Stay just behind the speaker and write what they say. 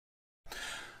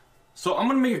So I'm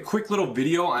going to make a quick little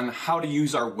video on how to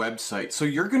use our website. So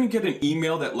you're going to get an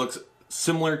email that looks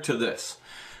similar to this.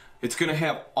 It's going to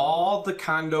have all the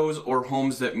condos or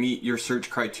homes that meet your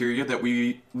search criteria that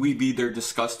we've either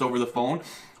discussed over the phone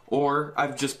or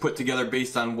I've just put together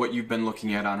based on what you've been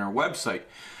looking at on our website.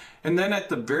 And then at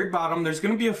the very bottom, there's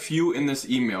going to be a few in this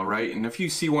email, right? And if you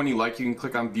see one you like, you can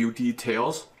click on View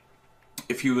Details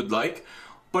if you would like.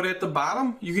 But at the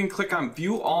bottom, you can click on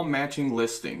View All Matching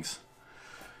Listings.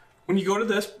 When you go to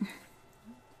this,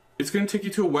 it's going to take you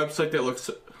to a website that looks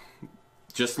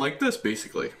just like this,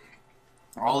 basically.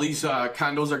 All these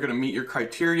condos are going to meet your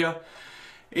criteria,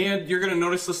 and you're going to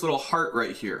notice this little heart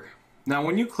right here. Now,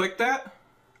 when you click that,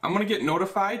 I'm going to get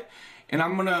notified, and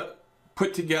I'm going to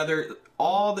put together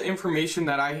all the information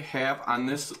that I have on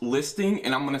this listing,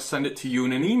 and I'm going to send it to you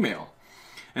in an email.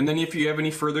 And then if you have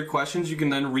any further questions, you can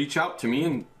then reach out to me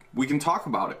and we can talk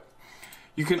about it.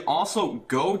 You can also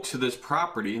go to this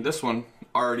property. This one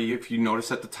already, if you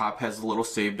notice at the top, has a little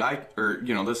saved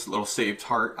this little saved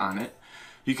heart on it.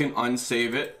 You can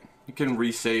unsave it, you can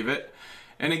resave it,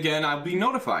 and again, I'll be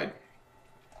notified.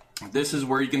 This is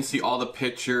where you can see all the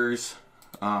pictures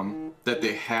that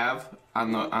they have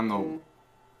on the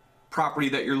property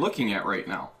that you're looking at right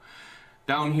now.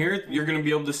 Down here, you're going to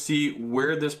be able to see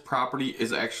where this property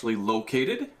is actually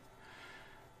located,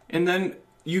 and then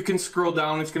you can scroll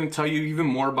down. It's going to tell you even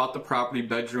more about the property: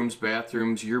 bedrooms,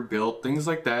 bathrooms, year built, things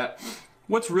like that.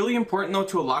 What's really important though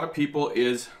to a lot of people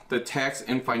is the tax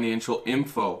and financial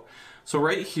info. So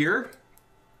right here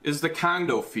is the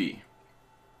condo fee.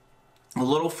 A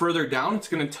little further down, it's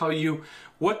going to tell you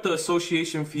what the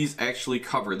association fees actually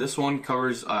cover. This one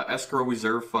covers escrow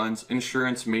reserve funds,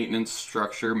 insurance, maintenance,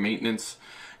 structure, maintenance,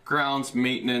 grounds,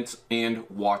 maintenance, and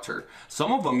water.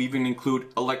 Some of them even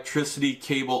include electricity,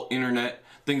 cable, internet,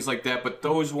 things like that, but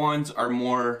those ones are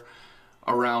more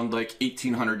around like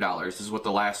 $1,800 is what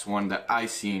the last one that I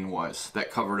seen was, that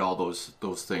covered all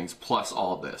those things, plus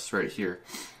all this right here,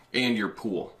 and your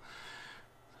pool.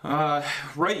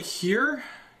 Right here,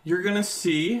 you're gonna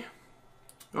see,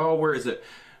 oh, where is it?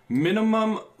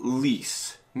 Minimum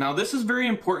lease. Now this is very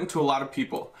important to a lot of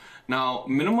people. Now,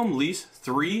 minimum lease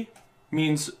 3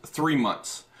 means 3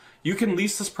 months. You can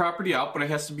lease this property out, but it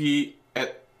has to be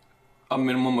at a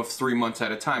minimum of 3 months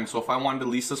at a time. So if I wanted to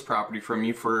lease this property from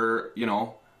you for,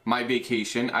 my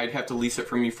vacation, I'd have to lease it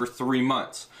from you for 3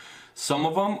 months. Some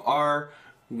of them are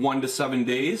 1 to 7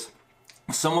 days.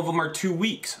 Some of them are 2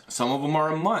 weeks. Some of them are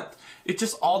a month. It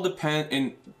just all depends,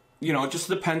 and it just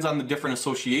depends on the different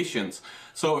associations.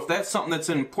 So if that's something that's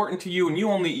important to you and you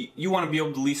want to be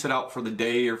able to lease it out for the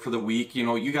day or for the week,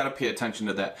 you got to pay attention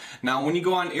to that. Now, when you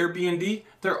go on Airbnb,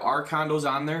 there are condos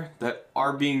on there that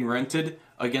are being rented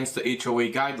against the HOA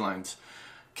guidelines.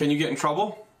 Can you get in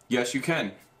trouble? Yes, you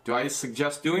can. Do I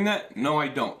suggest doing that? No, I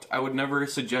don't. I would never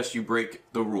suggest you break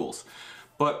the rules,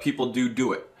 but people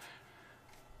do it.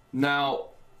 Now,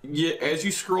 as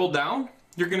you scroll down,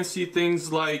 you're going to see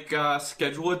things like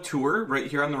schedule a tour right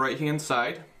here on the right hand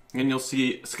side, and you'll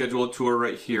see schedule a tour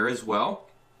right here as well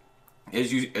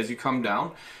as you come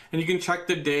down, and you can check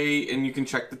the day and you can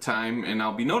check the time, and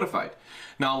I'll be notified.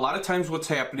 Now, a lot of times what's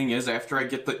happening is after I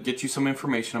get you some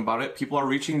information about it, people are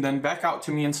reaching then back out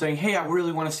to me and saying, hey, I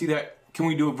really want to see that. Can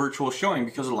we do a virtual showing?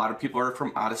 Because a lot of people are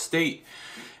from out of state,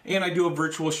 and I do a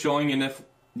virtual showing, and if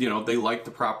they like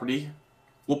the property,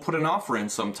 we'll put an offer in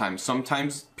sometimes.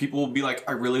 Sometimes people will be like,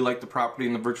 I really like the property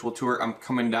in the virtual tour, I'm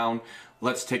coming down,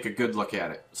 let's take a good look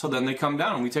at it. So then they come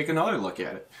down and we take another look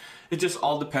at it. It just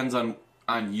all depends on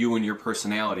you and your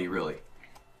personality, really.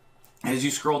 As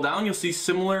you scroll down, you'll see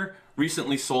similar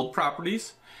recently sold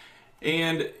properties,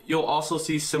 and you'll also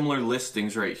see similar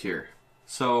listings right here.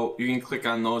 So you can click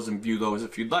on those and view those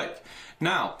if you'd like.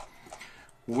 Now,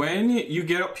 when you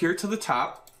get up here to the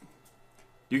top,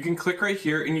 you can click right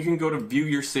here and you can go to view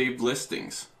your saved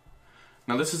listings.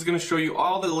 Now this is going to show you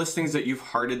all the listings that you've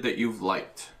hearted that you've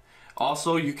liked.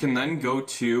 Also, you can then go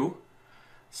to,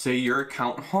 say, your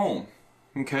account home.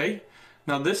 Okay?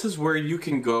 Now this is where you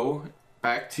can go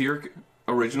back to your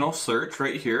original search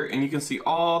right here, and you can see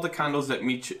all the condos that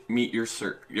meet your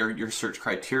search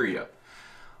criteria.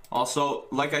 Also,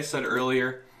 like I said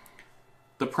earlier,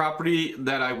 the property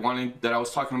that I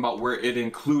was talking about where it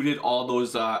included all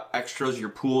those extras, your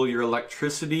pool, your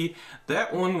electricity,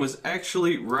 that one was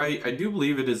actually right. I do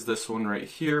believe it is this one right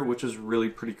here, which is really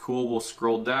pretty cool. We'll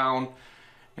scroll down,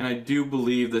 and I do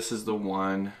believe this is the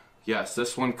one. Yes,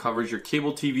 this one covers your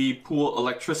cable TV, pool,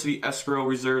 electricity, escrow,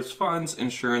 reserves, funds,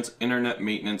 insurance, internet,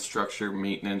 maintenance, structure,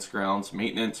 maintenance, grounds,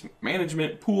 maintenance,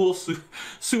 management, pool,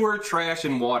 sewer, trash,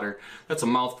 and water. That's a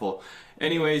mouthful.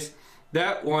 Anyways,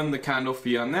 That one, the condo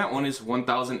fee on that one is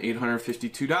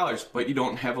 $1,852, but you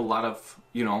don't have a lot of,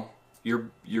 you know,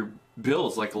 your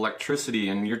bills like electricity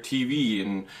and your TV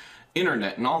and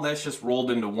internet and all that's just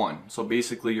rolled into one. So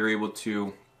basically you're able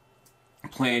to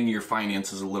plan your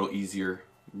finances a little easier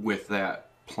with that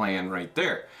plan right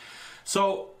there.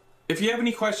 So if you have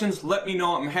any questions, let me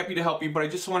know. I'm happy to help you, but I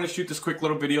just want to shoot this quick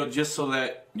little video just so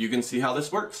that you can see how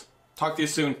this works. Talk to you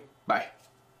soon. Bye.